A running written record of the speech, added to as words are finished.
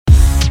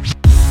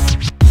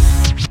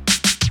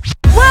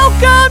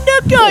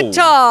Good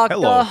Talk,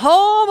 hello. the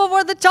home of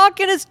where the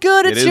talking is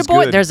good. It's It your is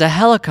boy. good. There's a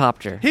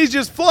helicopter. He's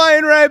just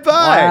flying right by.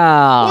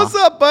 Wow. What's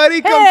up, buddy?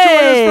 Come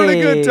join us for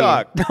the Good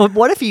Talk.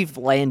 What if he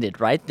landed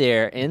right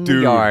there in the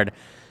Dude. yard?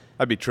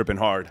 I'd be tripping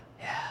hard.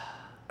 Yeah.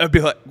 I'd be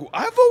like,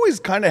 I've always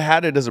kind of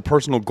had it as a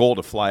personal goal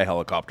to fly a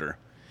helicopter.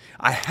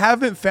 I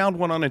haven't found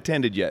one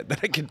unattended yet that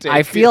I can take.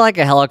 I feel like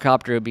a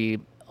helicopter would be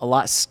a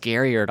lot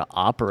scarier to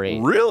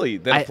operate. Really?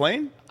 Than a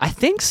plane? I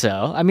think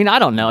so. I mean, I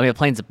don't know. I mean, a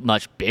plane's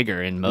much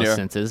bigger in most Yeah.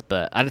 senses,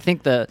 but I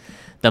think the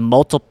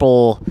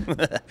multiple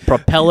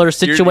propeller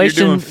situation.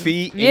 You're doing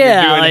feet and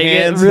yeah, you're doing like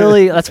hands. it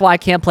really. That's why I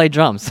can't play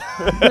drums.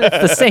 It's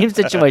the same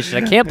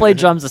situation. I can't play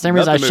drums. The same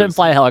reason I Nothing shouldn't moves.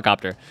 fly a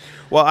helicopter.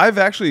 Well, I've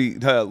actually,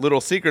 a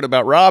little secret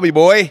about Robbie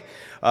boy.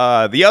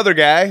 The other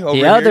guy over The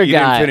here. other You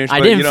guy, didn't finish, I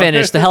but, didn't you know.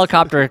 finish. The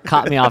helicopter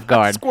caught me off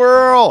guard.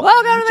 Squirrel.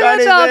 Welcome to the Johnny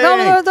Good Talk.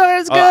 Bang. Come on,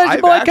 it's good. Your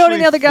I've boy Cody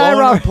and the other actually guy, flown a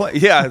Robert. plane.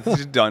 Yeah,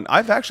 it's done.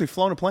 I've actually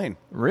flown a plane.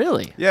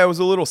 Really? Yeah, it was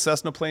a little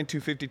Cessna plane,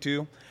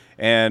 252.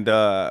 And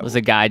Was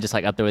the guy just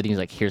like up there with you? He's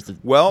like, "Here's the."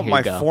 well, here my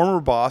you go.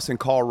 former boss in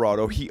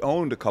Colorado, he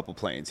owned a couple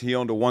planes. He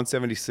owned a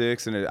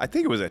 176 and I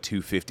think it was a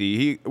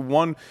 250.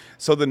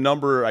 So the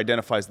number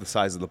identifies the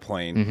size of the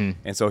plane. Mm-hmm.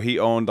 And so he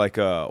owned like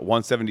a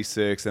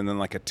 176 and then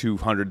like a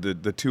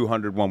 200. The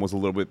 200 one was a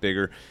little bit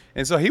bigger.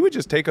 And so he would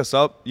just take us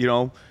up, you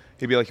know.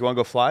 He'd be like, "You want to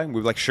go fly?" And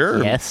we'd be like,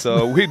 "Sure." Yes.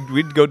 So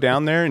we'd go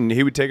down there and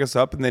he would take us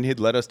up and then he'd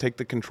let us take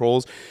the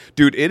controls.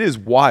 Dude, it is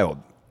wild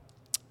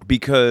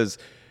because,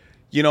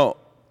 you know,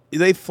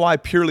 they fly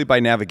purely by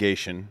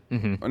navigation,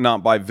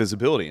 not by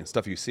visibility and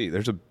stuff you see.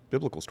 There's a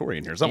biblical story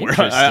in here somewhere.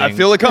 I Interesting.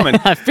 feel it coming.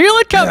 I feel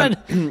it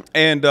coming.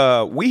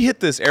 And we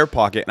hit this air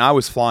pocket, and I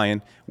was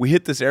flying. We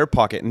hit this air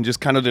pocket and just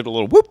kind of did a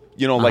little whoop,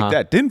 you know, like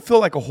that. Didn't feel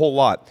like a whole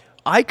lot.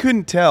 I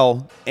couldn't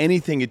tell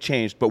anything had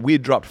changed, but we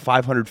had dropped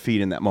 500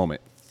 feet in that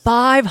moment.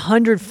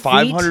 500 feet.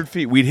 500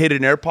 feet. We'd hit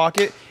an air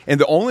pocket, and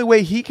the only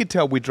way he could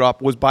tell we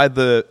dropped was by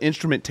the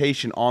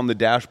instrumentation on the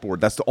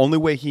dashboard. That's the only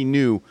way he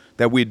knew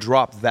that we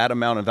dropped that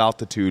amount of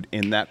altitude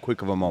in that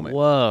quick of a moment.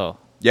 Whoa,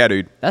 Yeah,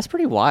 dude. that's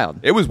pretty wild.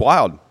 It was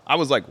wild. I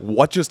was like,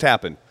 what just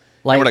happened?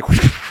 Like- and we're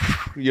like,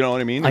 you know what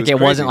I mean? Like was it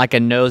crazy. wasn't like a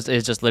nose.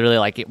 It's just literally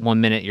like 1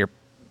 minute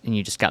and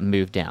you just got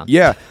moved down.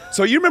 Yeah.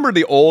 So you remember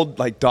the old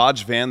like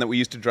Dodge van that we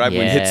used to drive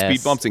when we hit Yes.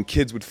 speed bumps and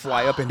kids would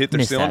fly up and hit their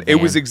Miss ceiling? that It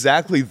was van.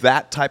 exactly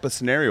that type of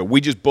scenario.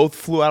 We just both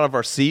flew out of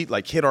our seat,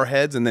 like hit our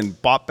heads and then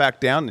bopped back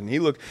down.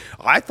 And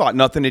I thought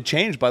nothing had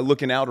changed by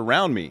looking out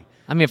around me.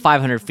 I mean,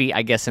 500 feet,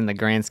 I guess, in the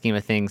grand scheme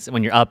of things,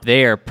 when you're up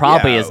there,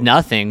 probably Yeah. is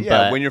nothing. Yeah,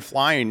 but when you're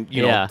flying,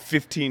 you Yeah. know,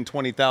 15,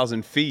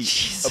 20,000 feet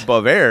Jeez.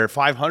 above air,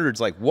 500's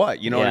like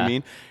what? You know what I Yeah.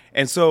 mean?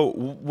 And so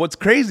what's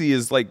crazy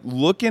is like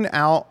looking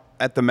out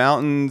at the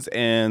mountains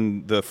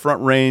and the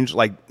front range,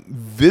 like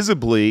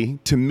visibly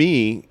to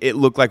me, it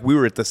looked like we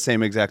were at the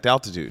same exact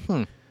altitude.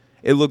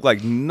 It looked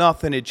like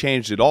nothing had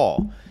changed at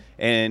all.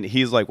 And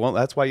he's like, "Well,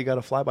 that's why you got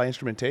to fly by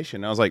instrumentation."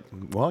 And I was like,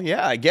 "Well,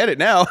 yeah, I get it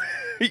now."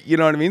 You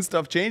know what I mean?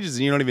 Stuff changes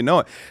and you don't even know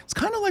it. It's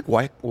kind of like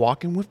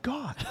walking with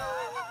God.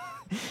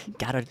 you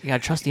gotta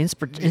trust the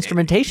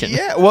instrumentation.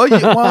 Yeah,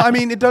 well, I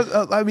mean, it does.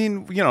 I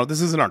mean, you know, this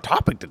isn't our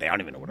topic today. I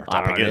don't even know what our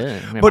topic don't is.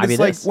 know. It But might it's be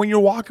like this. when you're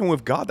walking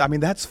with God. I mean,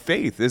 that's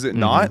faith, is it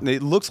not?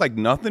 It looks like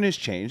nothing has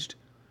changed,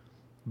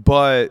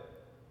 but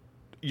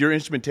your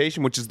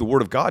instrumentation, which is the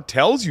Word of God,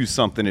 tells you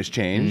something has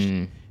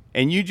changed,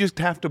 and you just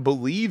have to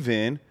believe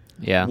in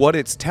Yeah. what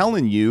it's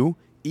telling you.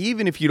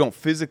 Even if you don't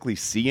physically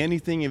see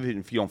anything, even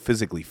if you don't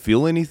physically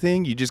feel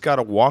anything, you just got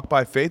to walk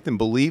by faith and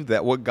believe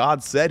that what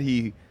God said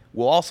He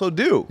will also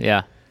do.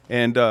 Yeah.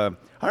 And I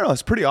don't know,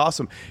 it's pretty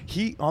awesome.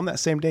 On that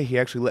same day, he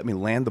actually let me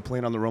land the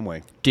plane on the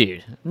runway.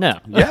 Dude, no.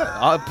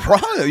 Yeah,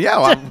 probably.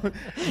 Yeah,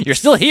 You're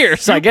still here,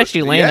 so I guess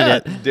you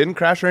landed it. Didn't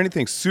crash or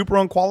anything. Super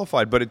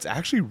unqualified, but it's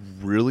actually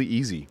really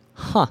easy.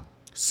 Huh.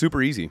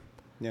 Super easy.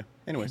 Yeah.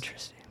 Anyways.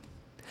 Interesting.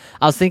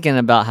 I was thinking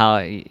about how,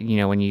 you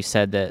know, when you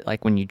said that,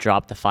 like, when you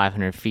dropped the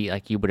 500 feet,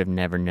 like, you would have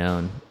never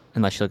known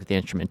unless you look at the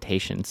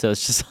instrumentation. So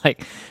it's just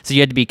like, so you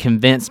had to be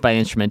convinced by the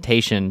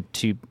instrumentation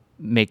to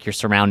make your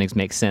surroundings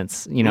make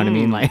sense. You know what I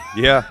mean? Like,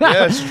 Yeah,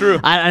 it's true.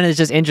 and it's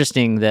just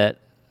interesting that,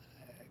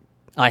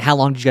 like, how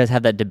long did you guys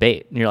have that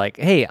debate? And you're like,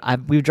 hey,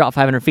 we dropped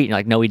 500 feet. And you're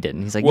like, no, we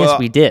didn't. He's like, yes,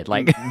 we did.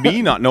 Like,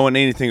 me not knowing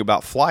anything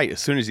about flight, as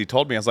soon as he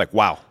told me, I was like,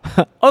 wow,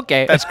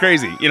 okay. that's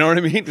crazy. You know what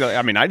I mean?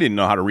 I mean, I didn't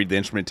know how to read the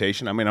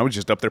instrumentation. I mean, I was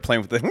just up there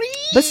playing with the...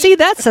 But see,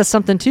 that says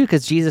something too,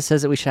 because Jesus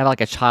says that we should have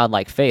like a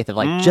childlike faith of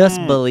like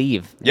just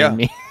believe Yeah. in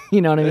me. You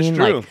know what I That's mean?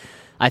 true. Like,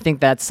 I think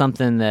that's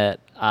something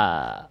that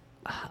I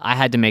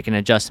had to make an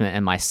adjustment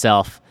in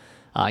myself.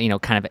 You know,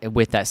 kind of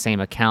with that same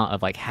account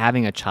of like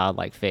having a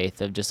childlike faith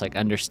of just like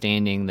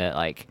understanding that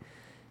like,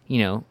 you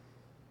know,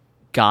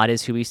 God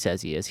is who He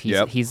says He is.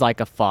 He's like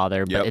a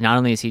father, but Yep. not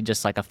only is He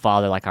just like a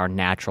father, like our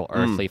natural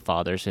earthly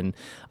fathers. And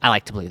I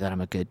like to believe that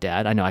I'm a good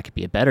dad. I know I could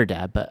be a better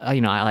dad, but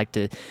you know, I like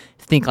to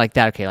think like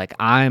that. Okay, like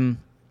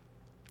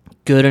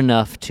good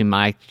enough to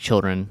my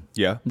children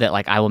Yeah. that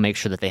like I will make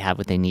sure that they have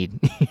what they need.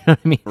 You know what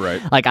I mean?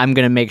 Right. Like I'm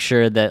gonna make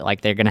sure that like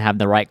they're gonna have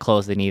the right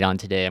clothes they need on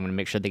today. I'm gonna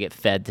make sure they get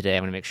fed today.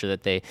 I'm gonna make sure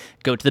that they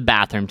go to the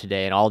bathroom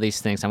today and all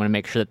these things. I'm gonna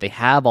make sure that they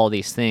have all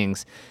these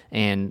things,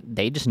 and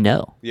they just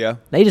know. Yeah.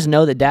 They just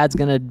know that dad's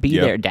gonna be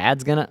Yeah. there.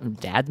 Dad's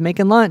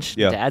making lunch.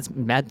 Yeah.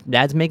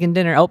 Dad's making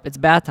dinner. Oh, it's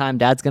bath time.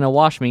 Dad's gonna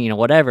wash me. You know,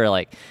 whatever.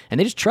 Like, and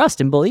they just trust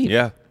and believe.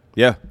 Yeah.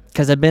 Yeah.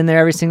 Because I've been there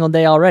every single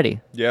day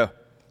already. Yeah.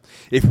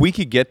 If we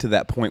could get to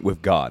that point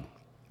with God.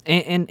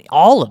 And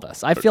all of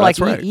us, I feel That's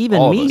like right. even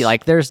All of me, us.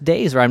 like there's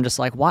days where I'm just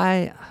like,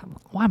 why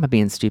am I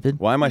being stupid?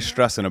 Why am I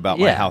stressing about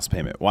my Yeah. house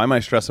payment? Why am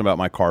I stressing about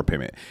my car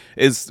payment?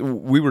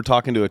 We were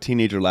talking to a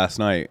teenager last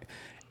night,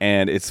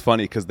 and it's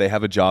funny because they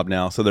have a job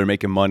now, so they're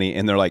making money,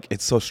 and they're like,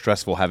 it's so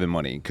stressful having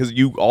money because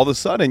you all of a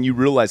sudden you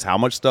realize how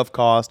much stuff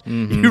costs,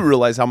 you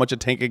realize how much a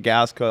tank of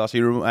gas costs,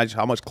 you realize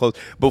how much clothes.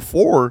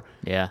 Before,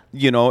 Yeah.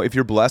 you know, if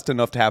you're blessed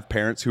enough to have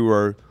parents who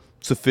are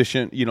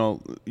sufficient, you know,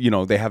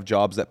 they have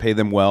jobs that pay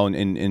them well,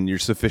 and you're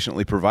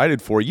sufficiently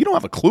provided for, you don't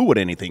have a clue what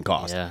anything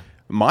costs. Yeah.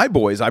 My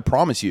boys, I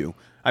promise you,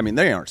 I mean,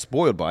 they aren't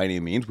spoiled by any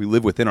means. We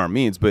live within our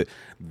means, but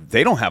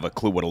they don't have a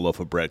clue what a loaf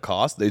of bread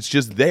costs. It's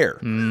just there.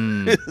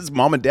 His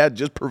mom and dad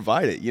just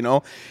provide it, you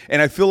know? And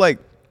I feel like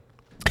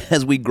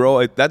as we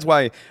grow, that's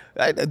why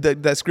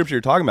that scripture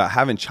you're talking about,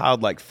 having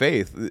childlike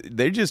faith,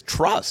 they just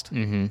trust.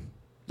 Mm-hmm.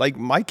 Like,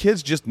 my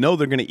kids just know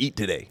they're going to eat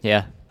today.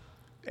 Yeah.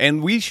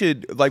 And we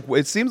should, like,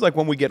 it seems like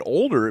when we get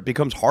older, it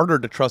becomes harder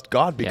to trust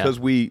God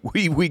because we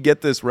get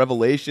this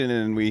revelation,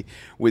 and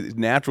with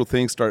natural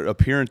things start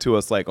appearing to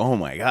us like, oh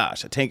my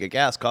gosh, a tank of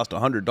gas costs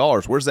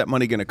 $100. Where's that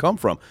money going to come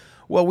from?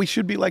 Well, we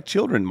should be like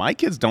children. My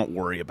kids don't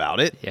worry about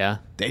it. Yeah.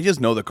 They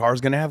just know the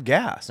car's going to have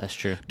gas. That's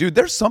true. Dude,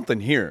 there's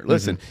something here.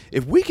 Listen,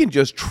 if we can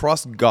just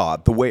trust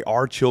God the way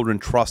our children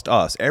trust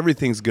us,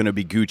 everything's going to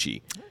be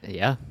Gucci.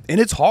 Yeah. And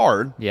it's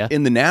hard. Yeah.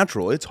 In the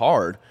natural, it's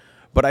hard.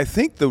 But I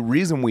think the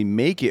reason we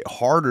make it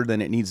harder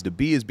than it needs to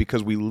be is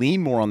because we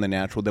lean more on the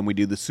natural than we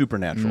do the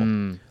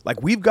supernatural.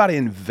 Like, we've got to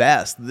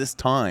invest this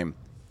time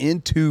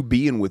into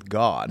being with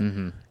God.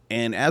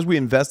 And as we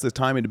invest this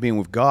time into being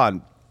with God,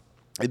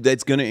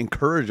 that's going to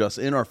encourage us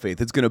in our faith.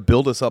 It's going to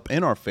build us up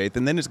in our faith.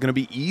 And then it's going to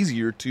be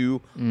easier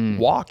to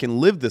walk and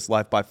live this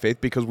life by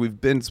faith because we've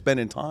been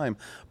spending time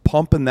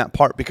pumping that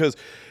part. Because,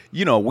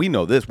 you know, we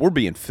know this. We're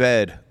being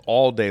fed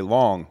all day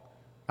long.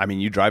 I mean,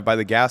 you drive by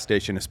the gas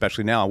station,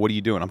 especially now. What are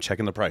you doing? I'm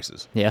checking the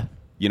prices. Yeah.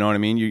 You know what I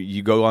mean?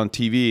 You go on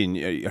TV,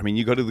 and I mean,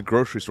 you go to the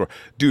grocery store.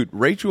 Dude,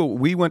 Rachel,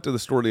 we went to the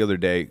store the other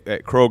day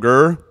at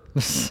Kroger,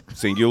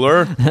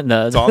 singular.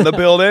 No. It's on the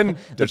building.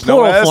 There's no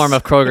Plural S. form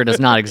of Kroger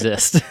does not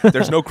exist.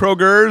 There's no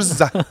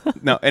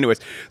Krogers. No, anyways.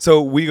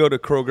 So we go to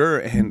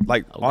Kroger, and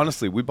like,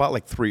 honestly, we bought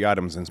like 3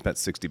 items and spent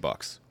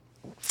 $60.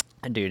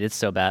 Dude, it's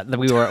so bad.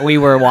 We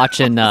were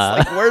watching.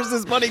 Like, where's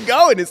this money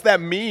going? It's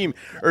that meme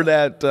or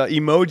that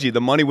emoji,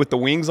 the money with the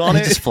wings on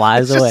it. It just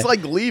flies it's away. Just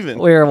like leaving.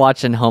 We were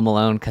watching Home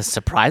Alone because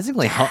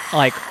surprisingly,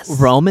 like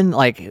Roman,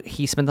 like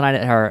he spent the night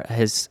at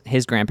his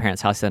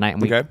grandparents' house the night,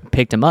 and we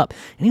picked him up,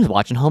 and he was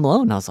watching Home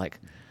Alone. And I was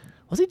like,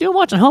 "What's he doing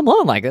watching Home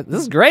Alone? Like,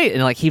 this is great!"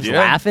 And like he was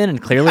laughing and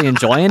clearly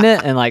enjoying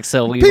it, and like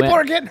so we People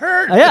are getting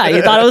hurt. Yeah,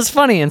 he thought it was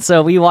funny, and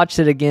so we watched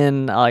it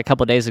again a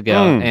couple days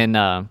ago,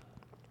 and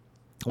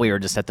we were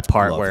just at the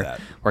part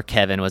where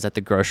Kevin was at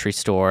the grocery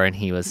store and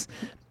he was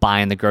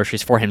buying the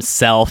groceries for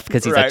himself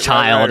because he's a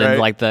child, and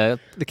like the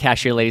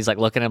cashier lady's like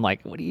looking at him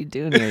like, "What are you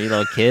doing here, you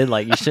little kid?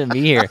 Like, you shouldn't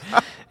be here."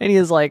 And he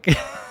was like,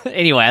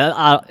 anyway,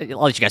 I'll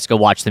let you guys go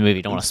watch the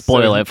movie. Don't want to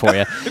spoil it for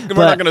you. We're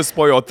not going to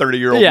spoil a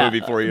 30-year-old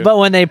movie for you. But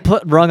when they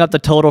rung up the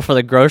total for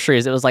the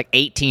groceries, it was like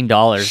 $18.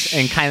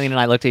 And Kylie and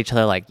I looked at each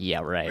other like, yeah,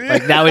 right.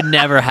 Like, that would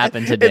never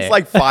happen today. It's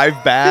like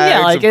 5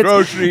 bags of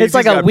groceries. It's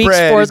like He's a got week's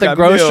bread, worth he's got of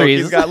groceries.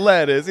 Milk, he's got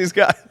lettuce. He's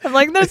got... I'm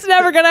like, that's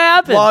never going to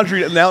happen.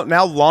 Laundry.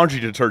 Now laundry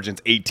detergent's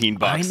 $18.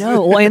 I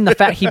know. Well, and the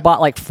fact he bought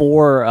like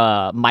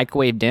 4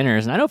 microwave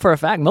dinners, and I know for a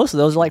fact most of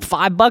those are like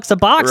 $5 a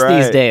box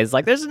these days.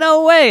 Like, there's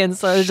no way. And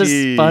so it's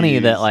just funny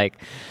that like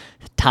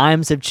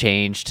times have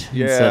changed.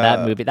 Yeah. And so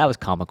that movie, that was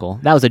comical.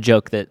 That was a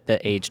joke that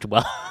aged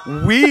well.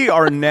 We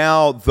are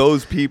now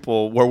those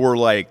people where we're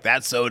like,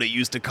 that soda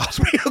used to cost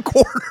me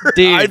 $0.25.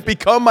 Dude. I'd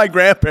become my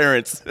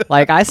grandparents.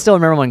 Like, I still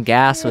remember when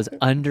gas was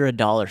under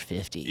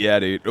 $1.50. Yeah,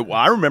 dude. Well,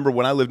 I remember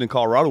when I lived in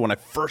Colorado, when I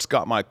first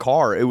got my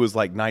car, it was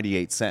like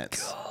 98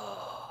 cents.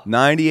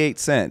 98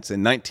 cents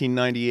in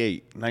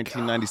 1998,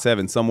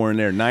 1997, somewhere in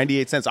there.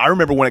 98 cents. I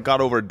remember when it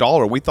got over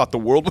 $1, we thought the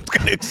world was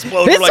going to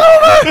explode. It's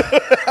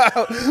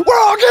We're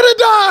all going to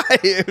die.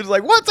 It was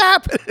like, what's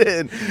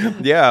happening?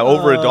 Yeah,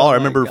 over $1. I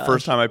remember the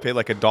first time I paid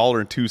like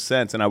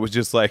 $1.02, and I was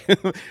just like,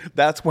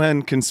 that's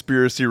when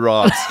Conspiracy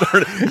Rob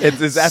started.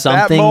 It's at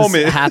that moment.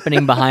 Something's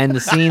happening behind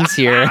the scenes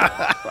here.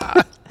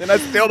 And I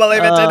still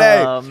believe it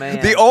today. Oh,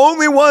 man. The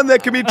only one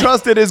that can be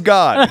trusted is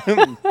God.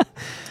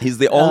 He's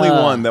the only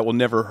one that will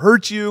never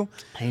hurt you.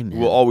 Amen.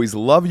 Will always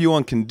love you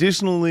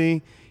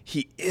unconditionally.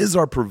 He is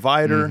our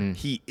provider.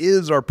 He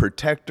is our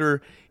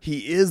protector.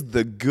 He is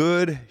the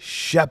good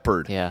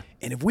shepherd. Yeah.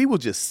 And if we will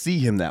just see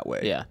him that way.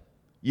 Yeah.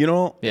 You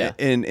know, Yeah.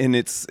 and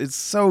it's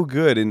so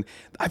good, and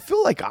I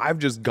feel like I've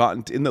just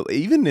gotten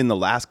even in the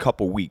last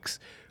couple weeks,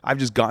 I've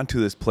just gotten to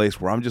this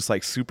place where I'm just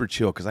like super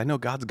chill because I know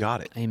God's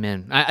got it.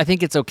 Amen. I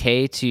think it's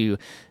okay to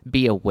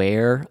be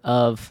aware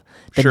of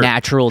the Sure,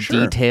 natural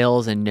sure.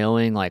 details and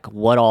knowing like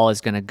what all is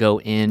going to go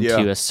into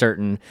Yeah. a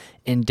certain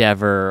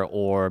endeavor,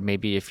 or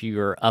maybe if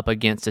you're up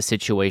against a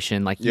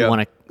situation, like you Yeah.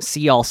 want to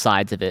see all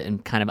sides of it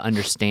and kind of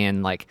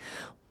understand like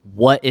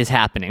what is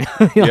happening,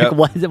 like Yep.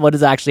 what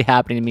is actually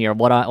happening to me, or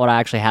what I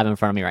actually have in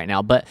front of me right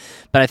now. But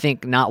I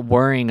think not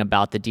worrying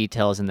about the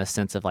details in the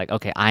sense of like,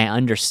 okay, I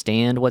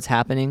understand what's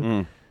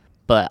happening.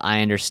 But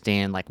I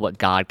understand like what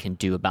God can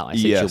do about my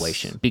Yes.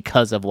 situation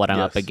because of what I'm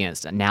up Yes.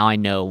 against. And now I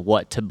know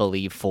what to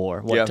believe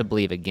for, what Yeah. to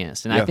believe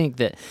against. And Yeah. I think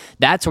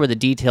that's where the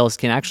details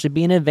can actually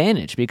be an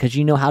advantage because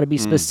you know how to be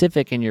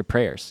specific in your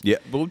prayers. Yeah,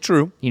 well,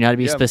 true. You know how to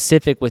be Yeah.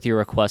 specific with your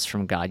requests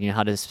from God. You know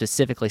how to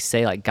specifically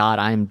say like, God,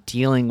 I'm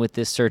dealing with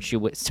this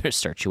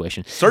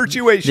situation.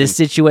 This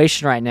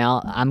situation right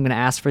now. I'm going to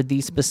ask for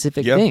these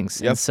specific Yep.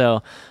 things. Yep. And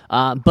so,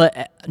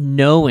 but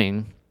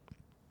knowing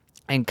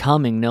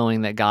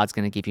that God's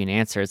going to give you an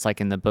answer. It's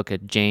like in the book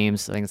of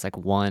James, I think it's like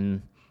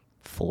 1:4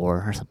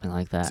 or something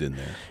like that. It's in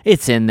there.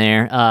 It's in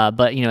there.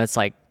 But you know, it's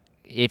like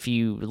if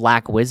you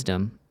lack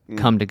wisdom,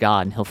 come to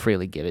God and he'll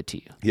freely give it to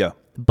you. Yeah.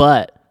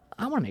 But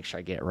I want to make sure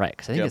I get it right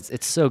because I think Yep.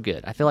 it's so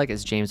good. I feel like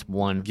it's James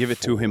 1. Give it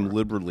to him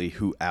liberally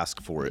who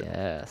ask for it.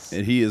 Yes.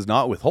 And he is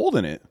not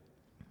withholding it.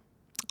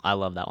 I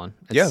love that one.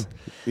 Yeah. It's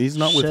He's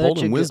not such a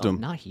withholding good- wisdom.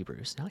 not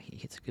Hebrews.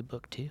 It's a good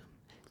book too.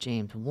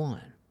 James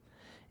 1.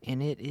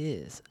 And it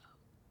is.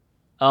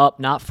 Oh,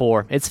 not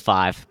 4. It's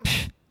 5.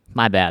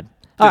 My bad.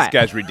 All This right.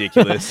 guy's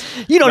ridiculous.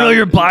 You don't know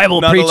your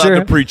Bible, not preacher. allowed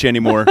to preach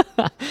anymore.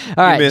 All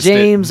right, missed it.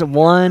 James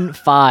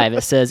 1:5.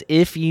 It says,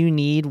 "If you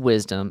need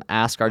wisdom,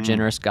 ask our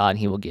generous God, and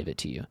He will give it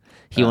to you.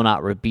 He will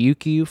not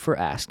rebuke you for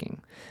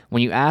asking.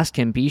 When you ask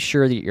Him, be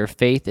sure that your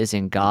faith is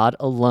in God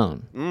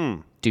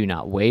alone. Do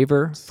not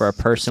waver, for a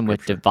person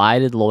with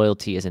divided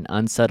loyalty is an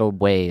unsettled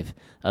wave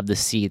of the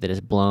sea that is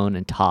blown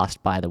and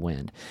tossed by the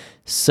wind.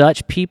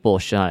 Such people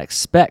should not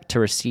expect to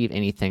receive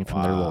anything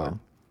from their Lord.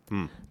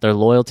 Their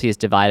loyalty is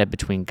divided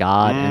between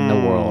God and the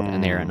world,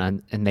 and they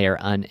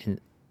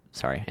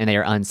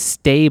are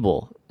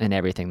unstable in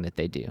everything that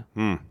they do."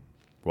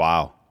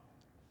 Wow.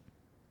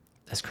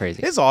 That's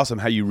crazy. It's awesome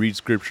how you read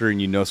scripture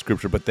and you know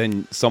scripture, but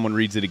then someone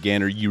reads it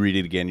again or you read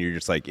it again and you're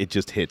just like, it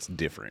just hits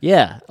different.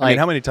 Yeah. I mean,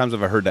 how many times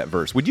have I heard that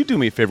verse? Would you do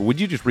me a favor? Would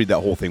you just read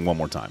that whole thing one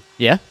more time?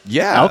 Yeah?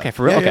 Yeah. Okay,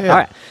 for real? Yeah, Okay, yeah. all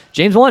right.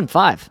 James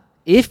 1:5.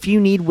 "If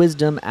you need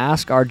wisdom,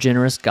 ask our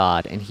generous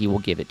God, and He will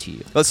give it to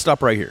you." Let's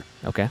stop right here.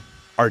 Okay?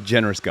 Our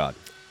generous God.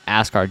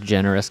 Ask our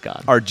generous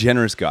God. Our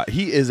generous God.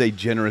 He is a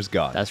generous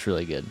God. That's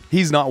really good.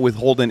 He's not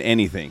withholding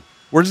anything.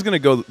 We're just going to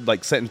go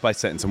like sentence by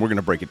sentence and we're going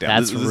to break it down.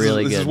 That's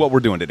really This is good. what we're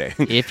doing today.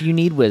 If you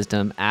need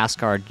wisdom,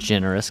 ask our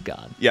generous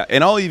God. Yeah,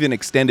 and I'll even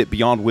extend it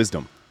beyond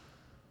wisdom.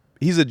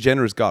 He's a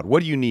generous God.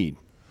 What do you need?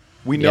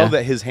 We know Yeah.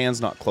 that his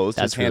hand's not closed.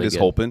 That's His hand really is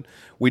good. open.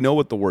 We know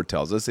what the word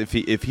tells us. If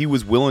he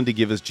was willing to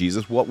give us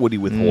Jesus, what would he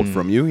withhold Mm.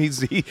 from you?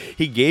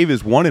 He gave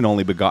his one and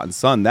only begotten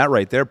son. That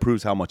right there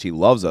proves how much he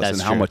loves us That's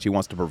and how true. much he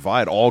wants to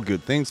provide all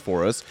good things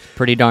for us.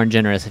 Pretty darn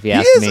generous, if you He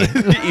ask is,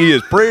 me. he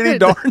is pretty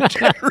darn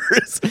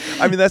generous.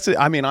 I mean, that's it.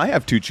 I mean, I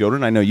have 2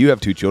 children. I know you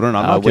have 2 children.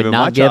 I'm I not would giving my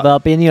not give child.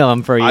 up any of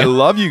them for you. I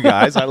love you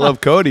guys. I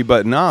love Cody,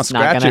 but nah, not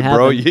scratch gonna it,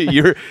 bro.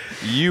 happen.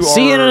 You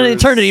See you in are an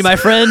eternity, my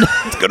friend.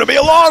 It's gonna be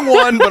a long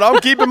one, but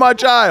I'm keeping my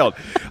child.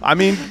 I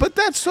mean, but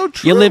that's so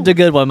true. You lived a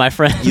good one, my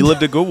friend. You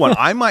lived a good one.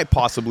 I might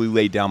possibly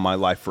lay down my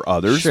life for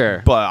others,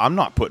 Sure. but I'm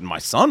not putting my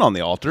son on the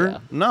altar. Yeah.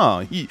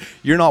 No,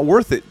 you're not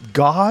worth it.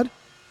 God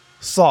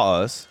saw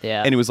us,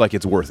 Yeah. and he was like,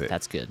 "It's worth it,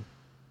 That's good.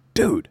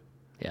 dude.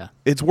 Yeah.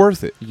 It's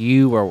worth it.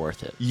 You are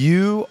worth it.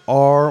 You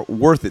are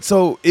worth it."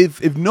 So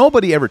if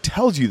nobody ever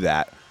tells you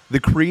that, the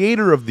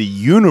creator of the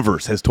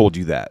universe has told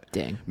you that.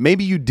 Dang.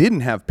 Maybe you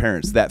didn't have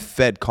parents that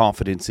fed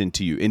confidence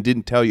into you and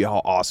didn't tell you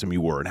how awesome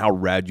you were and how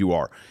rad you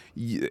are.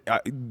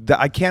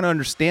 I can't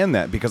understand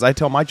that because I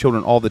tell my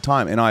children all the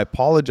time, and I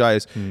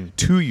apologize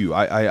to you.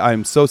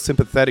 I'm so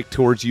sympathetic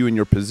towards you in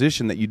your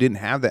position that you didn't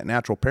have that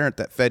natural parent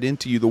that fed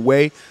into you the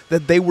way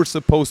that they were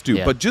supposed to.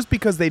 Yeah. But just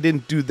because they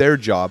didn't do their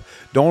job,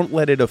 don't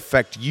let it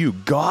affect you.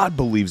 God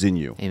believes in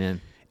you.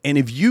 Amen. And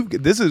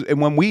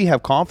and when we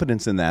have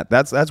confidence in that,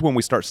 that's when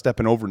we start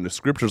stepping over into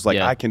scriptures like,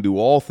 Yeah. I can do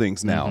all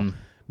things now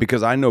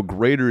because I know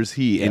greater is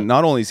he. Yep. And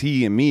not only is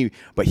he in me,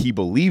 but he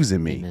believes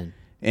in me. Amen.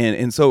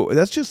 And so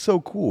that's just so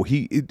cool.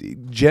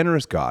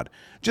 Generous God.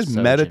 Just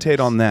So meditate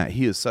generous. on that.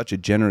 He is such a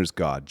generous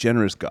God.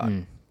 Generous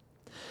God.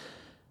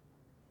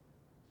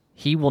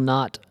 He will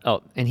not,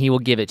 and he will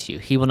give it to you.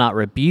 He will not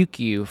rebuke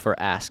you for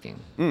asking.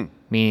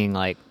 Meaning,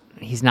 like,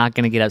 he's not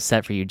going to get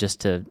upset for you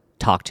just to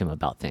talk to him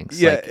about things.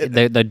 Yeah,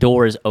 Like, the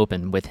door is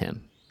open with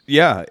him.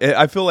 Yeah,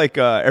 I feel like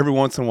every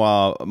once in a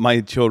while,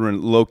 my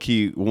children low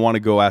key want to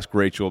go ask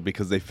Rachel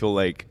because they feel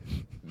like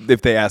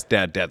if they ask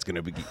Dad's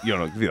gonna be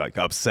be like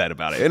upset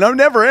about it, and I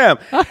never am.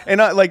 And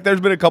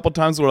there's been a couple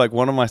times where like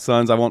one of my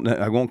sons, I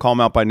won't call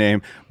him out by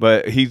name,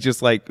 but he's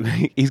just like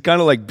he's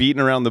kind of like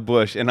beating around the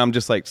bush, and I'm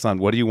just like, son,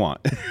 what do you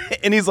want?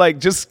 And he's like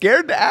just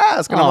scared to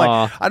ask, and I'm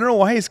like, I don't know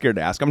why he's scared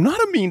to ask. I'm not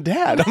a mean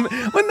dad. I'm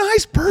a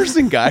nice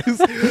person,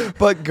 guys.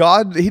 But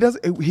God, he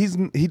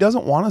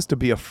doesn't want us to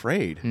be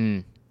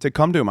afraid. To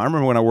come to him. I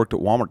remember when I worked at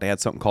Walmart, they had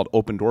something called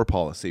open door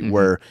policy,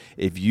 where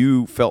if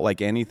you felt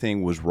like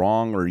anything was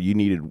wrong or you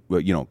needed,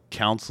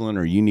 counseling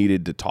or you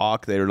needed to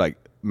talk, they were like,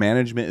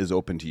 management is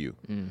open to you.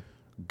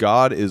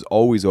 God is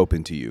always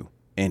open to you.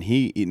 And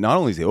he not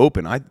only is he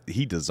open,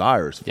 he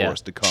desires for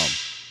us to come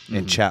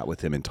and chat with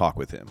him and talk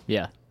with him.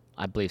 Yeah,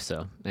 I believe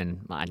so.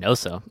 And I know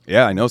so.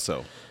 Yeah, I know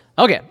so.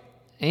 Okay.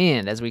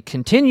 And as we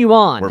continue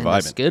on, we're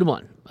vibing. This good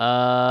one.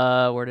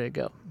 Where did it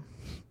go?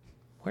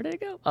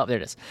 Oh, there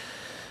it is.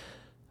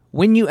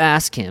 When you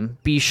ask him,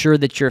 be sure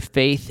that your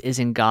faith is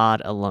in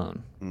God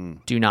alone.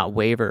 Do not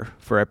waver,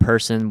 for a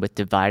person with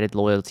divided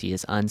loyalty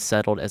is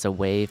unsettled as a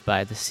wave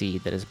by the sea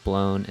that is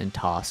blown and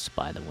tossed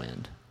by the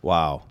wind.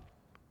 Wow.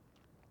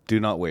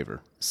 Do not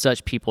waver.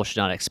 Such people should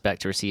not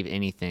expect to receive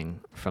anything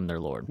from their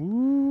Lord.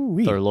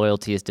 Ooh-wee. Their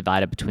loyalty is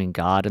divided between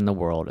God and the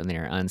world, and they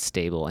are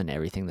unstable in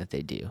everything that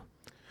they do.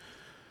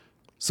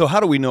 So how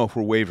do we know if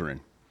we're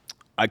wavering?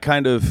 I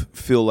kind of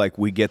feel like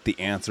we get the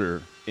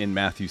answer in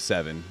Matthew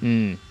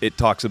 7. It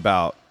talks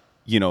about,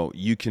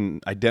 you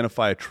can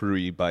identify a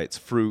tree by its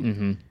fruit,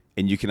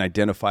 and you can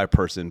identify a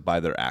person by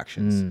their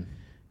actions.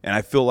 And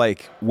I feel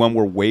like when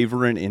we're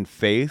wavering in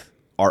faith,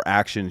 our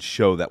actions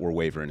show that we're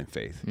wavering in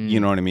faith. You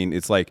know what I mean?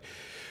 It's like,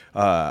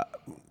 I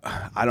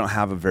don't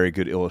have a very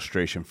good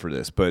illustration for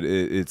this, but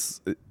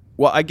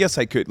well, I guess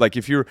I could. Like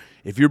if you're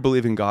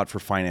believing God for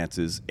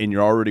finances and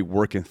you're already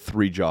working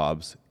 3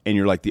 jobs and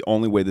you're like, the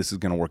only way this is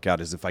going to work out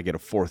is if I get a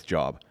 4th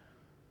job.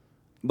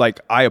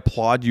 Like, I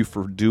applaud you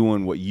for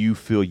doing what you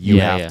feel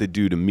you have to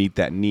do to meet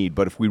that need.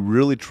 But if we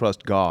really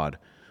trust God,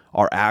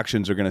 our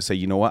actions are going to say,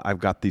 you know what? I've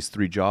got these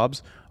 3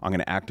 jobs. I'm going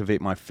to activate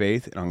my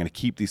faith, and I'm going to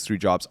keep these 3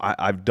 jobs.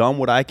 I've done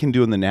what I can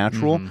do in the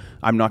natural.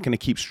 I'm not going to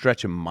keep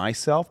stretching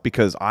myself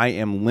because I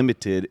am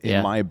limited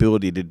in my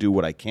ability to do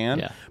what I can.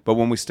 Yeah. But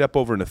when we step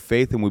over into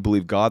faith and we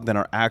believe God, then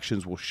our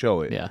actions will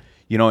show it. Yeah.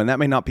 And that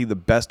may not be the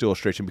best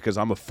illustration because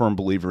I'm a firm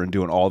believer in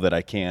doing all that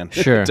I can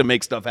to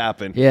make stuff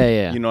happen.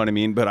 Yeah. You know what I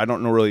mean? But I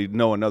don't really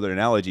know another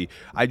analogy.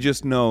 I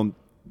just know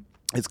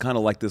it's kind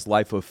of like this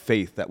life of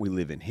faith that we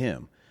live in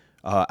Him.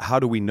 How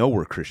do we know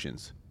we're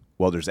Christians?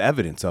 Well, there's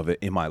evidence of it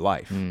in my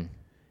life. And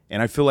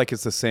I feel like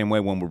it's the same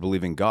way when we're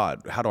believing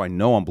God. How do I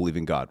know I'm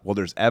believing God? Well,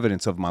 there's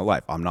evidence of my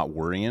life. I'm not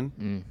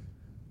worrying.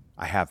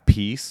 I have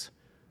peace.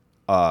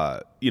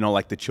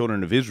 Like the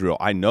children of Israel,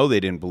 I know they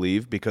didn't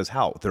believe because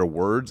how? Their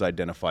words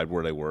identified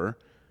where they were.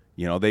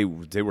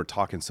 They were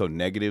talking so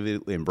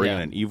negatively and bringing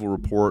an evil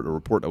report, a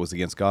report that was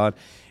against God.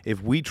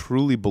 If we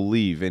truly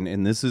believe,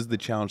 and this is the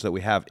challenge that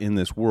we have in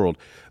this world,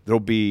 there'll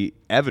be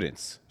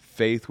evidence.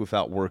 Faith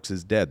without works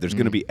is dead. There's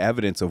going to be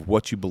evidence of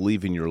what you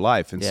believe in your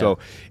life. And so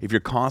if you're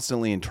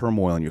constantly in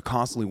turmoil and you're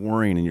constantly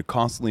worrying and you're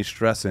constantly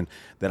stressing,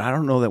 then I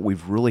don't know that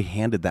we've really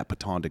handed that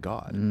baton to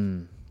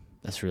God.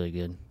 That's really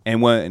good.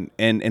 And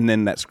and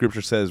then that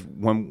scripture says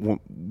when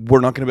we're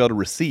not going to be able to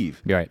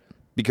receive. You're right.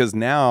 Because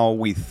now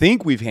we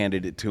think we've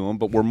handed it to him,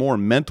 but we're more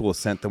mental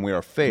assent than we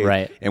are faith.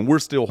 Right. And we're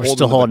still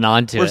holding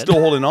on to it. We're still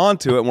holding on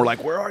to it. And we're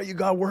like, where are you,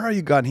 God? Where are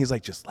you, God? And he's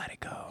like, just let it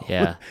go.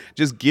 Yeah.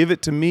 Just give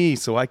it to me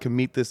so I can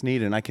meet this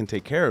need and I can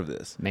take care of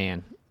this.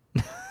 Man.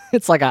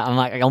 It's like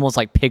I'm almost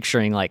like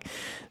picturing like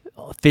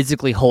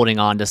physically holding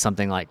on to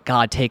something like,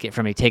 God, take it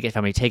from me, take it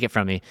from me, take it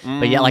from me.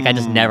 But yet like I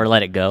just never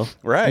let it go.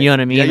 Right. You know what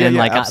I mean? And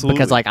like absolutely.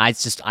 because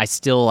I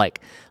still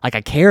like I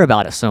care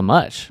about it so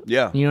much.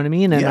 Yeah. You know what I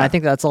mean? And I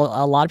think that's a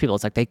lot of people.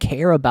 It's like they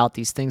care about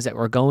these things that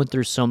we're going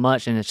through so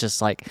much, and it's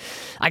just like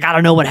I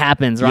gotta know what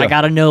happens, or I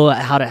gotta know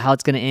how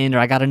it's gonna end, or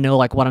I gotta know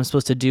like what I'm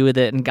supposed to do with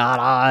it, and God,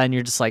 and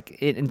you're just like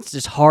it's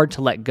just hard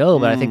to let go.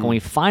 But I think when we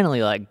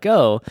finally let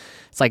go,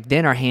 it's like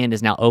then our hand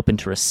is now open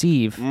to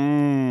receive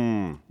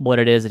what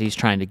it is that He's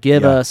trying to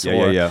give us,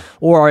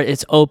 or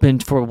it's open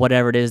for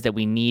whatever it is that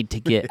we need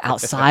to get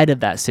outside of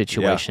that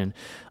situation.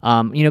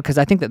 Because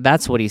I think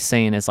that's what He's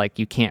saying is like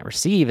you can't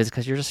receive is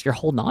because you're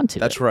holding on to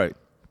it. That's right.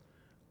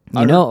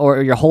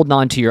 Or you're holding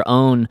on to your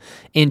own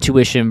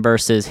intuition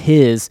versus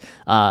His,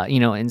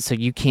 and so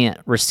you can't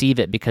receive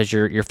it because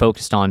you're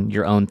focused on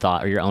your own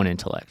thought or your own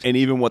intellect. And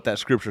even what that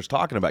scripture's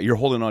talking about, you're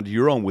holding on to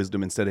your own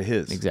wisdom instead of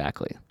His.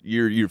 Exactly.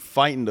 You're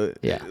fighting to,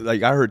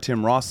 like I heard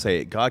Tim Ross say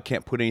it, God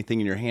can't put anything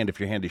in your hand if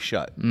your hand is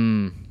shut.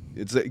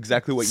 It's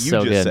exactly what you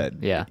just said.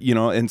 Yeah.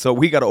 And so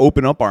we got to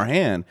open up our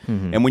hand.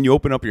 And when you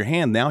open up your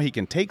hand, now He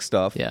can take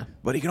stuff,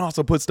 but He can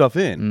also put stuff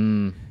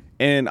in.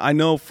 And I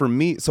know for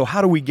me, so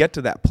how do we get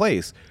to that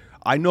place?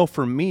 I know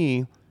for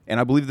me, and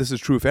I believe this is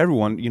true for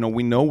everyone,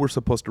 we know we're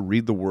supposed to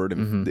read the Word.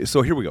 And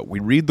so here we go. We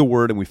read the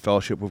Word and we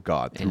fellowship with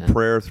God through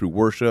prayer, through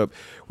worship.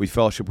 We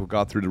fellowship with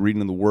God through the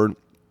reading of the Word.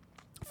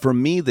 for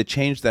me, the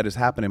change that has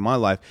happened in my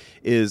life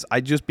is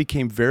I just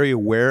became very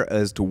aware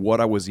as to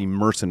what I was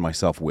immersing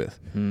myself with.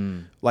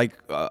 Like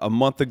a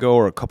month ago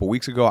or a couple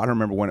weeks ago, I don't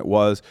remember when it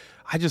was,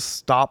 I just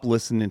stopped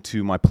listening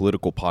to my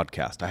political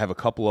podcast. I have a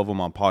couple of them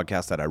on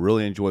podcasts that I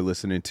really enjoy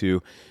listening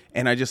to,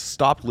 and I just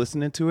stopped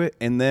listening to it.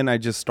 And then I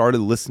just started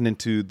listening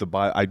to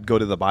I'd go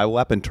to the Bible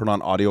app and turn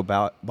on audio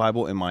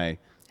Bible in my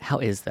How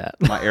is that?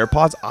 my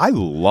AirPods. I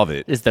love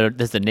it. Is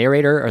the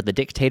narrator or the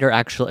dictator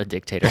actually a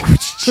dictator?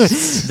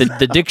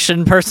 the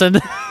diction person?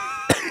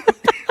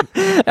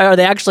 Are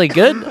they actually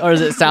good, or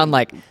does it sound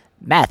like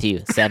Matthew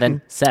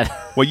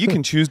 7:7? Well, you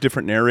can choose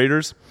different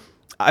narrators.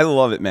 I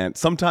love it, man.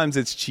 Sometimes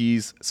it's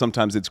cheese.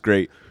 Sometimes it's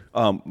great.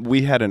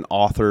 We had an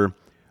author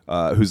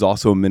who's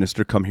also a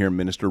minister come here,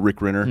 Minister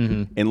Rick Renner.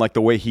 And like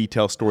the way he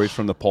tells stories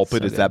from the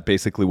pulpit, is that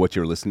basically what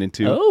you're listening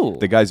to? Oh.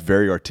 The guy's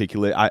very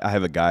articulate. I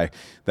have a guy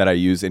that I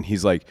use, and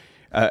he's like,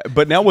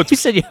 but now what's... You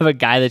said you have a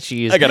guy that you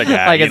use. I got a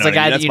guy. Like it's a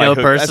guy that you know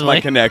personally. That's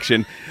my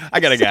connection. I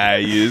got a guy I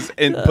use.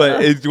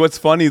 But what's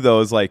funny, though,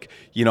 is like,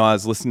 I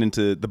was listening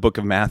to the book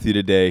of Matthew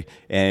today,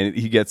 and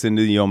he gets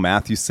into,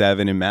 Matthew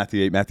 7 and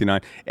Matthew 8, Matthew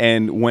 9.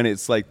 And when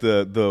it's like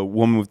the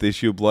woman with the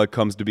issue of blood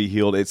comes to be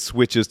healed, it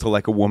switches to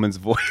like a woman's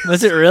voice.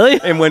 Was it really?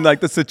 And when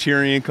like the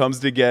centurion comes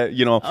to get,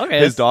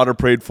 his daughter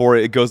prayed for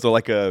it, it goes to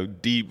like a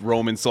deep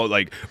Roman soul,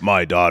 like,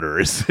 my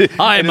daughter is...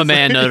 I am a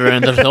man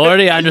under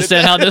authority. I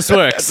understand how this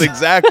works. That's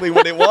exactly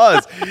what it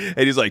was. And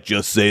he's like,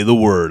 just say the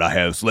word. I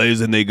have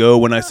slaves, and they go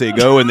when I say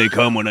go, and they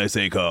come when I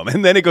say come.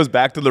 And then it goes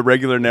back to the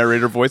regular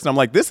narrator voice, and I'm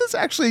like, this is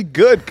actually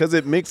good because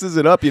it mixes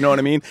it up. You know what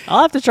I mean?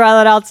 I'll have to try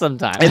that out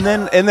sometime. And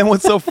then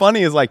what's so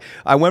funny is like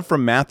I went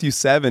from Matthew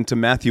 7 to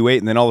Matthew 8,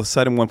 and then all of a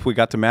sudden once we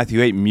got to Matthew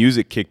 8,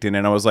 music kicked in,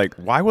 and I was like,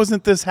 why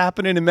wasn't this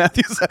happening in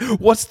Matthew 7?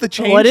 What's the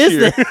change What is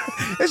here? this?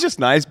 It's just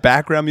nice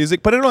background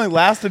music, but it only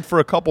lasted for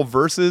a couple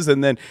verses,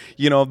 and then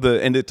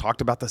and it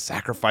talked about the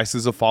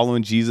sacrifices of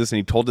following Jesus, and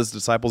he told his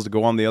disciples to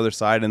go on the other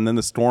side, and then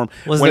the storm.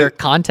 Was there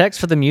context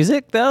for the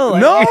music though?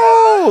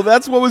 No,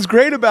 that's what was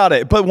great about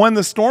it. But when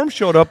the storm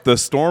showed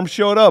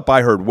up,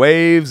 I heard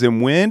waves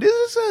and wind.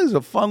 This is a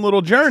fun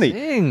little journey.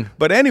 Dang.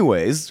 But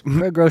anyways,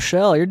 Greg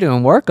Rochelle, you're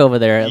doing work over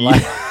there.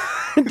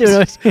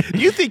 do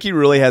you think he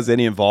really has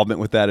any involvement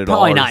with that at all?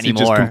 Probably or not has he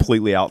just anymore.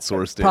 completely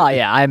outsourced it? Probably,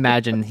 yeah. I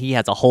imagine he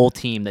has a whole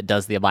team that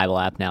does the Bible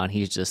app now, and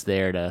he's just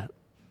there to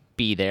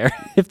be there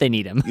if they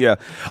need him. Yeah.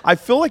 I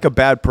feel like a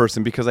bad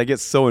person because I get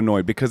so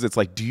annoyed because it's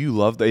like, do you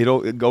love the,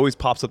 it always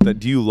pops up that,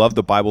 do you love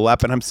the Bible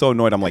app? And I'm so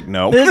annoyed. I'm like,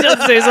 no. They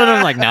just say something,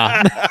 I'm like,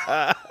 nah.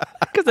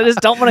 Because I just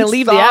don't want to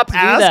leave the app to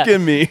Stop do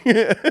asking me.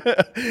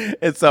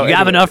 And so You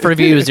have enough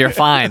reviews, you're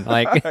fine.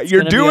 Like it's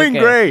you're gonna be doing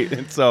okay. great.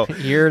 And so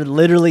You're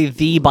literally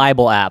the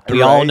Bible app.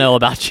 We all Right? know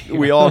about you.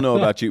 We all know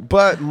about you.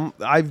 But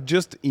I've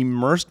just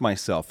immersed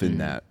myself in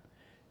that.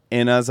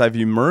 And as I've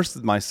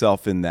immersed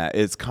myself in that,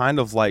 it's kind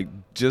of like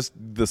just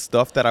the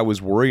stuff that I was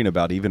worrying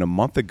about even a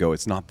month ago,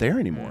 it's not there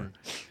anymore.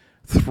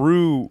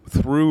 Through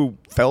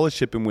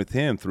fellowshipping with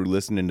him, through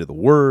listening to the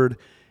word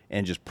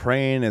and just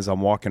praying as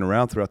I'm walking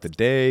around throughout the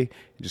day,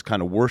 just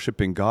kind of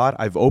worshiping God,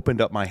 I've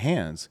opened up my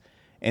hands.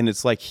 And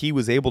it's like he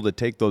was able to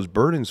take those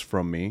burdens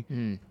from me,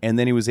 and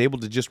then he was able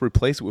to just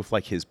replace it with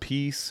like his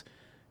peace,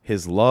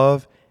 his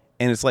love.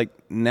 And it's like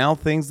now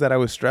things that I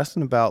was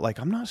stressing about, like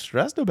I'm not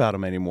stressed about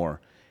them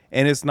anymore.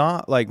 And it's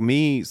not like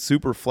me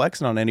super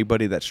flexing on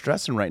anybody that's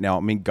stressing right now. I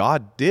mean,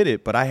 God did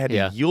it, but I had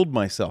to yield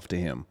myself to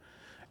him.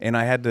 And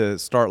I had to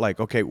start like,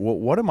 okay, well,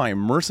 what am I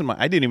immersing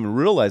I didn't even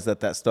realize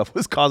that stuff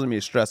was causing me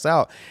to stress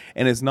out.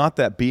 And it's not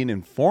that being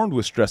informed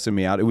was stressing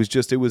me out. It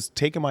was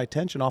taking my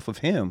attention off of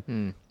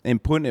him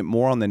and putting it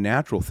more on the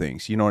natural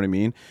things. You know what I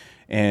mean?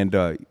 And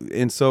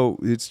so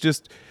it's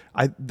just,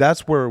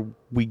 that's where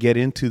we get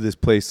into this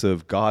place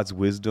of God's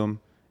wisdom.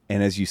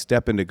 And as you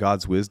step into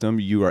God's wisdom,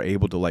 you are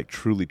able to like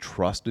truly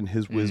trust in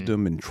his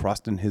wisdom and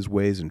trust in his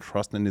ways and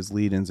trust in his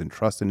leadings and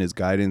trust in his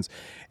guidance.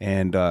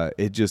 And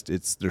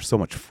there's so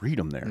much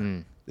freedom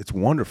there. It's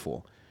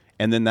wonderful.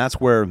 And then that's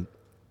where,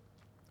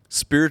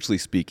 spiritually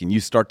speaking,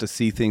 you start to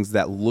see things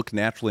that look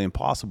naturally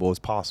impossible as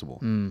possible.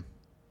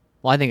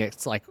 Well, I think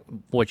it's like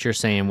what you're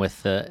saying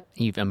with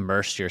you've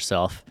immersed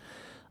yourself.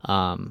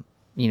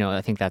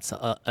 I think that's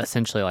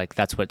essentially like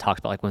that's what it talks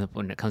about, like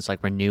when it comes to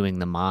like renewing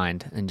the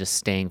mind and just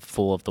staying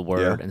full of the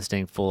word and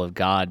staying full of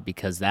God,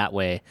 because that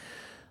way,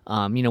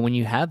 when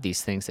you have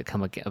these things that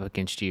come up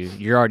against you,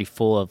 you're already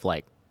full of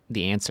like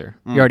the answer.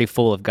 You're already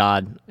full of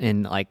God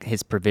and like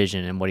his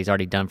provision and what he's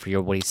already done for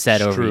you, what he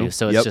said over you.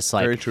 So it's just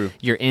like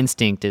your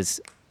instinct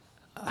is,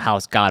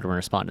 how's God going to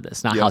respond to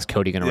this? Not how's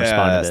Cody going to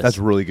respond to this? That's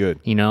really good.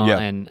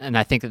 And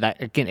I think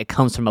that again, it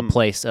comes from a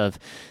place of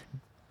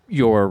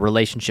your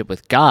relationship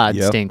with God,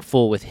 staying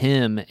full with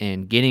him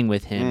and getting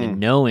with him and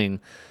knowing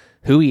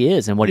who he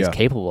is and what he's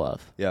capable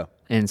of. Yeah.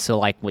 And so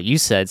like what you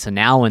said, so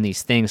now when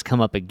these things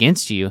come up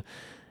against you,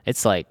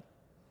 it's like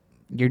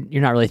you're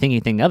not really thinking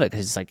anything of it,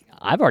 because it's like,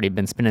 I've already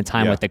been spending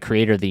time with the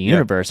creator of the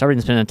universe. I've already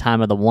been spending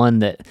time with the one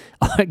that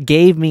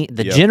gave me,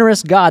 the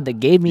generous God that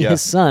gave me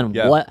his son.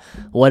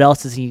 What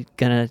else is he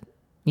gonna,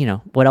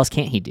 what else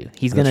can't he do?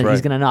 He's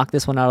gonna knock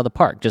this one out of the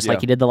park, just like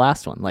he did the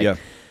last one. Like,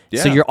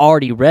 So Yeah. you're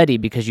already ready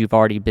because you've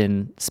already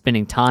been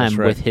spending time That's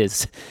right.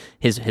 with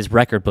his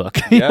record book.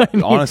 You know Yeah, what I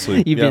mean?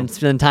 honestly, You've yeah. been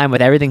spending time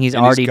with everything he's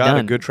And already he's got done.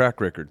 a good track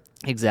record.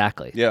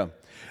 Exactly. Yeah.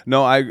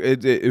 No,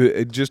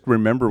 just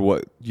remember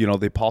what, the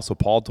Apostle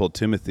Paul told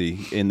Timothy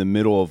in the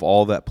middle of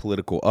all that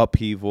political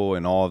upheaval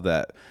and all of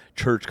that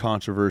church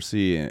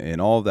controversy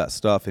and all of that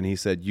stuff. And he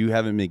said, you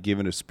haven't been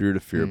given a spirit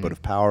of fear, but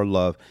of power,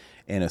 love,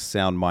 and a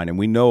sound mind. And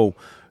we know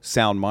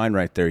sound mind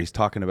right there. He's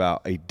talking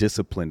about a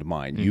disciplined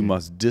mind. You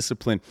must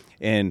discipline.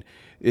 And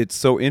it's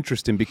so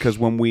interesting because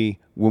when we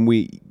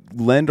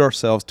lend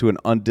ourselves to an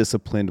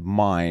undisciplined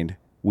mind,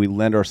 we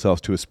lend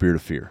ourselves to a spirit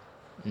of fear.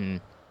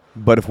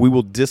 But if we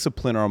will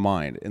discipline our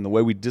mind, and the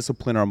way we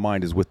discipline our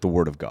mind is with the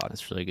Word of God.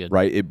 That's really good.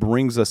 Right? It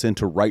brings us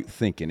into right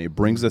thinking. It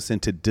brings us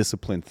into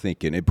disciplined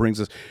thinking. It brings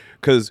us,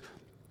 because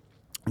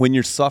when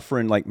you're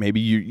suffering, like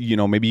maybe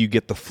maybe you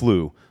get the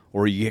flu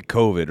or you get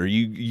COVID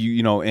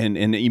or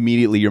and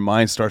immediately your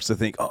mind starts to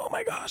think, oh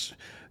my gosh,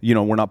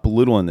 we're not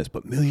belittling this,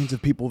 but millions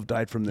of people have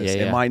died from this.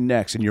 Yeah, Am I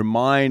next? And your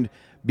mind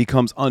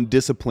becomes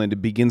undisciplined. It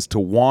begins to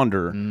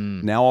wander.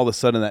 Now all of a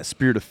sudden that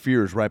spirit of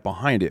fear is right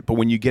behind it. But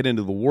when you get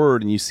into the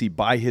Word and you see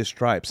by His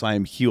stripes I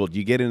am healed,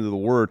 you get into the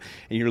Word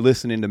and you're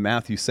listening to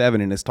Matthew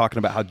 7 and it's talking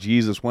about how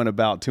Jesus went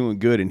about doing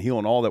good and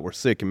healing all that were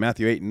sick in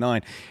Matthew 8 and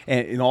 9.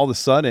 And all of a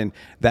sudden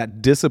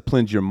that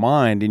disciplines your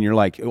mind and you're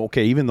like,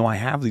 okay, even though I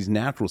have these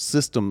natural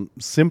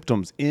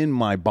symptoms in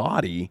my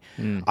body,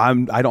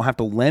 I don't have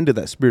to lend to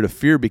that spirit of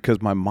fear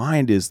because my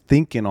mind is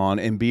thinking on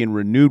and being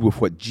renewed with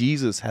what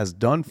Jesus has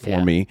done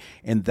for me.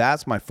 And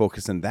that's my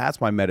focus and that's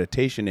my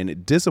meditation. And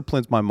it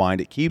disciplines my mind.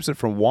 It keeps it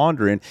from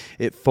wandering.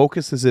 It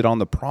focuses it on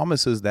the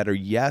promises that are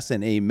yes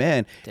and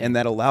amen. And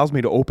that allows me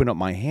to open up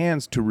my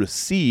hands to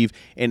receive.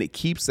 And it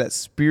keeps that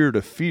spirit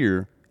of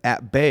fear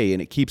at bay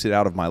and it keeps it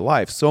out of my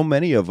life. So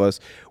many of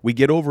us, we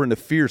get over into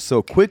fear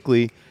so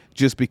quickly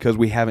just because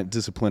we haven't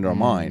disciplined our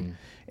mind.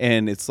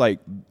 And it's like,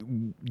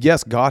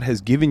 yes, God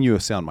has given you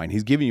a sound mind.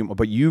 He's giving you,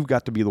 but you've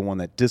got to be the one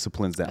that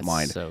disciplines that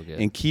mind so good.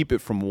 and keep it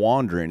from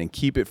wandering and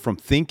keep it from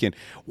thinking.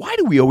 Why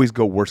do we always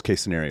go worst case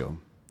scenario?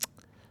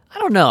 I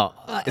don't know.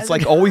 It's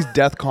like always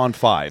DEFCON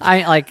 5.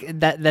 I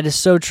like that. That is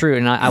so true,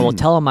 and I will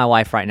tell my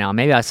wife right now.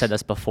 Maybe I said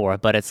this before,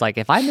 but it's like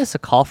if I miss a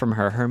call from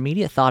her, her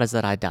immediate thought is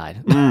that I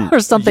died or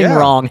something Yeah.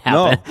 wrong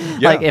No.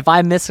 happened. Yeah. Like if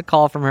I miss a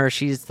call from her,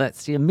 she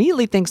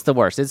immediately thinks the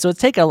worst. So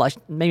it's taken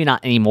maybe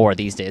not anymore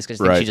these days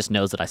because Right. she just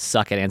knows that I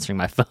suck at answering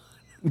my phone.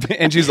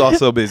 And she's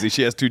also busy.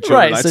 She has 2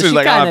 children. so She's she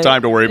like, I don't have kinda-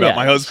 time to worry about yeah,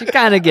 my husband. She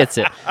kind of gets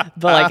it,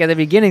 but like at the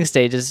beginning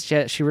stages,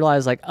 she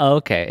realized like, oh,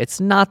 okay, it's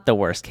not the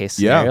worst case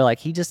scenario. Yeah. Like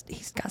he's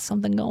got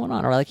something going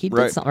on, or like he did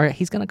Right. something, or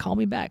he's gonna call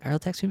me back, or he'll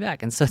text me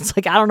back, and so it's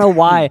like I don't know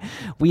why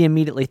we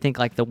immediately think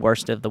like the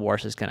worst of the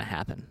worst is gonna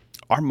happen.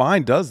 Our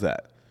mind does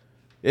that.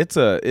 It's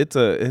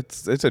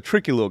a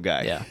tricky little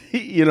guy. Yeah.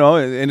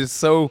 And it's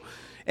so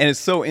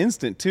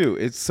instant too.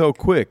 It's so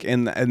quick.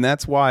 And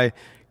that's why,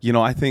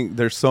 I think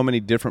there's so many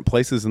different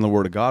places in the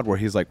Word of God where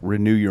He's like,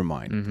 renew your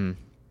mind.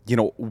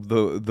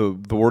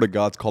 The Word of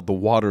God's called the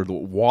water that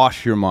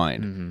wash your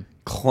mind.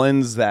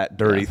 Cleanse that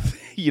dirty thing.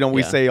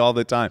 We say all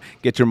the time,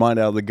 get your mind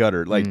out of the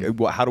gutter. Like,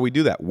 how do we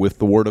do that? With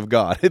the Word of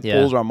God. It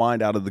pulls our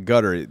mind out of the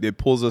gutter. It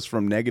pulls us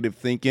from negative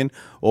thinking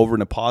over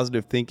into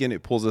positive thinking.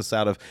 It pulls us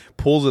out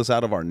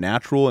of our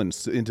natural and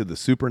into the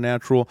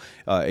supernatural.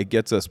 It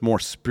gets us more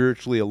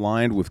spiritually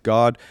aligned with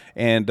God,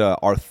 and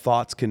our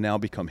thoughts can now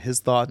become His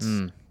thoughts,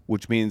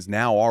 which means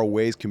now our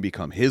ways can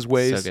become His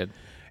ways. So good.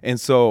 And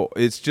so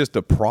it's just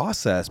a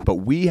process, but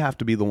we have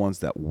to be the ones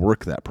that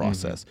work that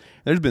process.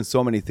 There's been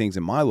so many things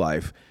in my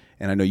life,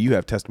 and I know you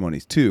have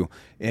testimonies too,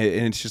 and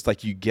it's just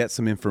like you get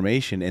some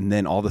information, and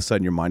then all of a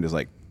sudden your mind is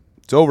like,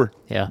 it's over.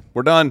 Yeah.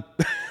 We're done.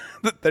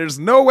 There's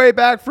no way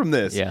back from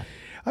this. Yeah.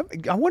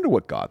 I wonder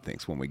what God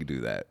thinks when we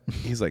do that.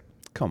 He's like,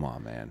 come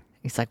on, man.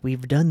 It's like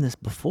we've done this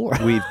before.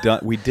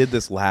 We did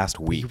this last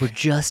week. We were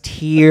just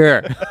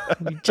here.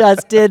 We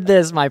just did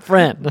this, my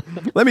friend.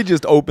 Let me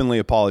just openly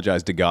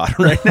apologize to God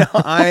right now.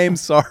 I'm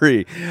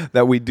sorry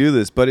that we do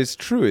this, but it's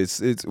true.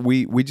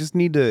 We just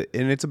need to,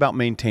 and it's about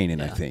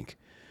maintaining, I think.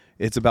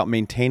 It's about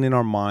maintaining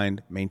our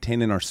mind,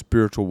 maintaining our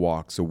spiritual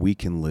walk so we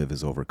can live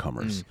as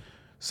overcomers.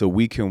 So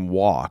we can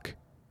walk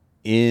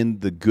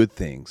in the good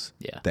things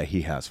that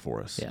He has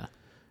for us. Yeah.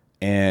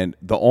 And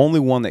the only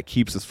one that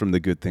keeps us from the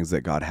good things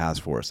that God has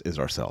for us is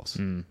ourselves.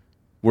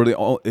 We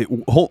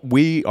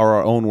are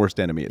our own worst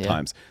enemy at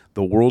times.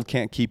 The world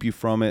can't keep you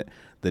from it.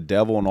 The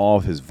devil and all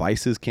of his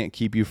vices can't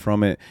keep you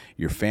from it.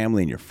 Your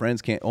family and your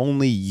friends can't.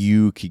 Only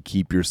you can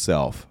keep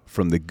yourself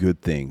from the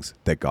good things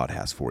that God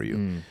has for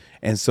you.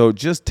 And so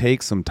just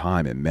take some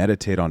time and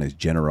meditate on His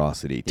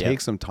generosity.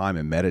 Take some time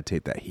and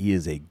meditate that He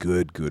is a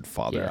good, good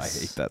Father. Yes. I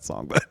hate that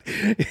song, but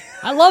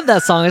I love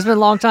that song. It's been a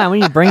long time.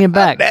 We need to bring it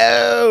back.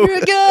 no, You're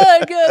a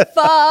good, good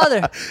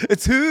father.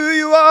 it's who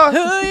you are.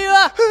 Who you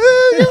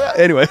are.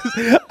 Anyways,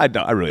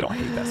 I really don't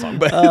hate that song,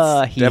 but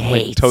it's He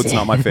definitely hates Toad's it.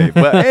 not my fave.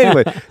 But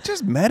anyway,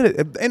 just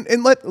meditate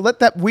and let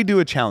that. We do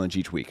a challenge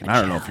each week, and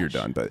I don't know if you're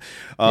done, but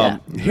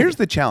here's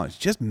the challenge: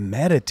 just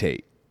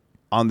meditate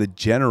on the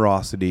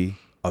generosity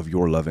of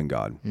your loving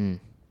God.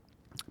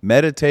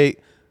 Meditate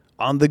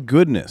on the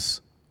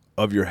goodness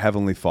of your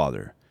Heavenly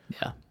Father.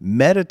 Yeah.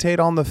 Meditate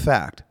on the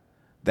fact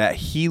that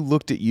He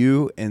looked at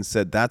you and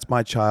said, that's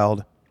my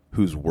child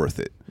who's worth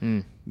it.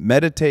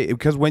 Meditate,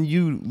 because when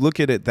you look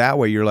at it that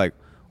way, you're like,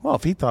 well,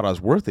 if He thought I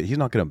was worth it, He's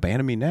not going to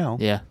abandon me now.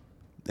 Yeah.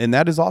 And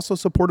that is also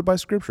supported by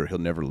Scripture. He'll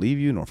never leave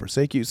you nor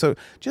forsake you. So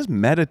just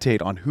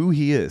meditate on who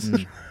He is.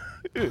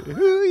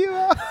 Who you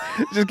are.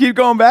 Just keep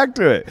going back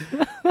to it.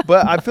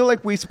 But I feel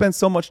like we spend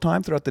so much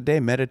time throughout the day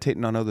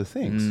meditating on other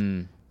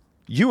things.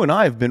 You and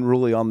I have been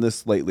really on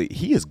this lately.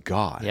 He is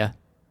God. Yeah.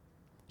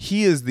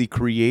 He is the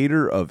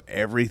creator of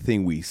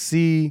everything we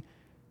see.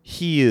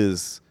 He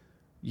is,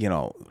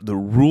 the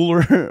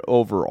ruler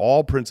over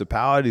all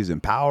principalities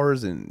and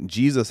powers. And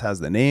Jesus has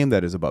the name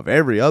that is above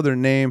every other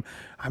name.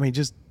 I mean,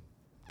 just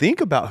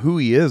think about who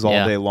He is all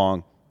day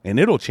long, and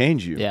it'll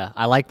change you. Yeah.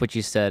 I like what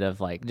you said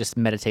of like, just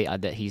meditate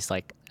on that He's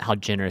like how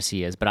generous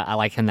He is. But I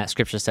like when that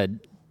scripture said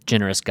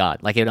generous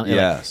God. Like it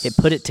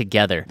put it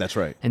together. That's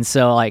right. And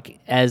so like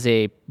as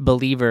a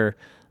believer,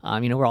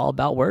 we're all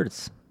about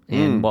words.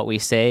 And what we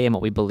say and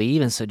what we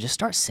believe. And so just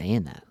start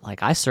saying that.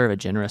 Like, I serve a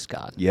generous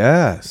God.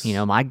 Yes.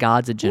 My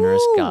God's a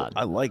generous God.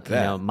 I like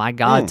that. My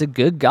God's a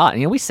good God.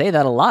 We say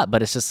that a lot,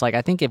 but it's just like,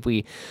 I think if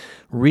we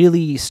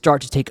really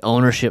start to take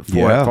ownership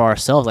for it for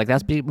ourselves, like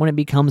that's when it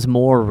becomes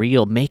more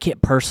real. Make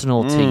it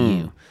personal to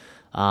you.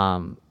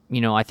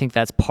 I think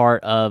that's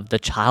part of the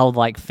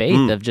childlike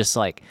faith of just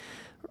like,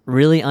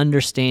 really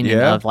understanding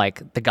of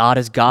like the God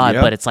is God,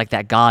 but it's like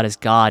that God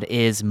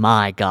is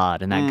my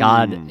God, and that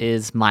God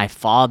is my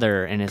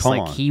Father, and it's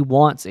like He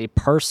wants a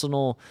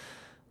personal,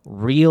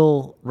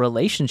 real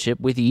relationship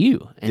with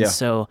you. And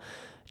so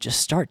just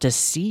start to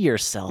see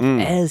yourself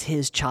as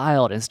His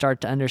child and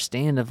start to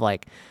understand of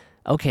like,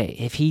 okay,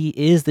 if He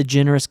is the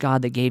generous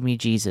God that gave me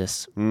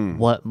Jesus,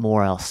 what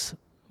more else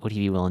would He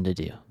be willing to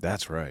do?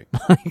 That's right.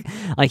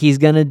 Like He's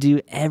gonna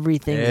do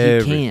everything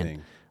He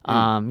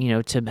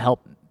can, to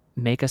help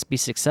make us be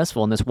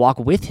successful in this walk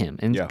with Him.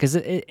 And because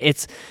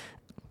it's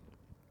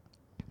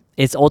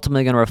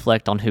ultimately going to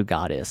reflect on who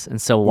God is. And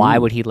so why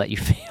would He let you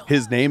fail?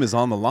 His name is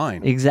on the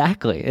line.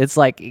 Exactly. It's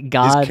like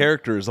God, His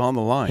character is on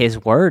the line. His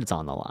word's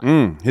on the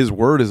line. His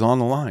word is on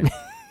the line.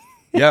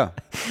 Yeah.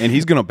 And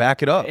He's going to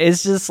back it up.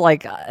 It's just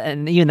like,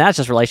 and even that's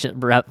just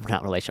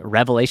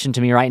revelation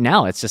to me right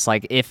now. It's just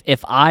like,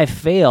 if I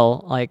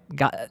fail, like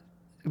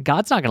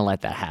God's not going to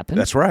let that happen.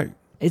 That's right.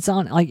 It's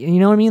on, like, you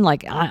know what I mean?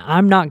 Like,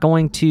 I'm not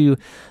going to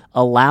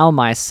allow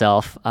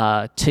myself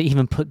to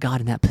even put God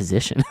in that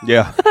position.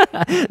 Yeah.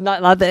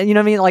 not that, you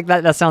know what I mean? Like,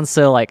 that sounds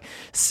so, like,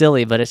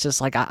 silly, but it's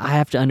just, like, I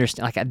have to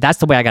understand, like, that's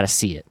the way I got to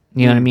see it.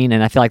 You know what I mean?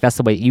 And I feel like that's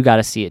the way you got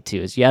to see it, too,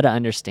 is you got to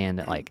understand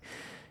that, like,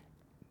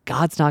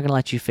 God's not going to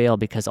let you fail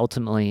because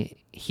ultimately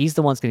He's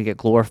the one that's going to get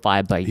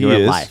glorified by your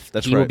life.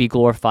 That's He will be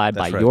glorified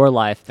by your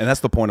life. And that's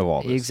the point of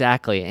all this.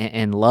 Exactly.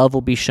 And love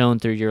will be shown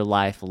through your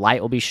life.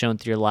 Light will be shown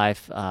through your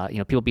life.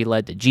 People will be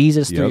led to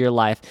Jesus through your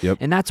life.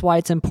 And that's why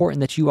it's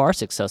important that you are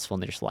successful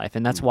in this life.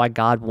 And that's why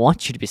God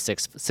wants you to be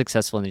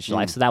successful in this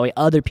life. So that way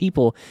other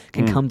people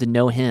can come to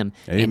know Him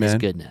in His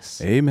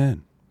goodness.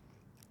 Amen.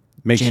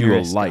 Makes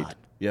Generous you a light. God.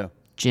 Yeah.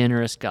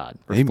 Generous God.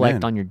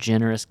 Reflect on your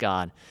generous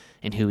God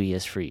and who He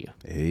is for you.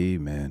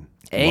 Amen.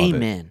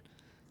 Amen.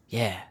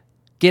 Yeah.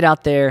 Get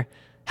out there,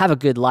 have a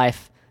good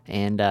life,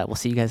 and we'll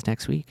see you guys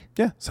next week.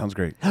 Yeah, sounds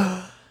great.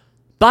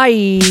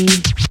 Bye.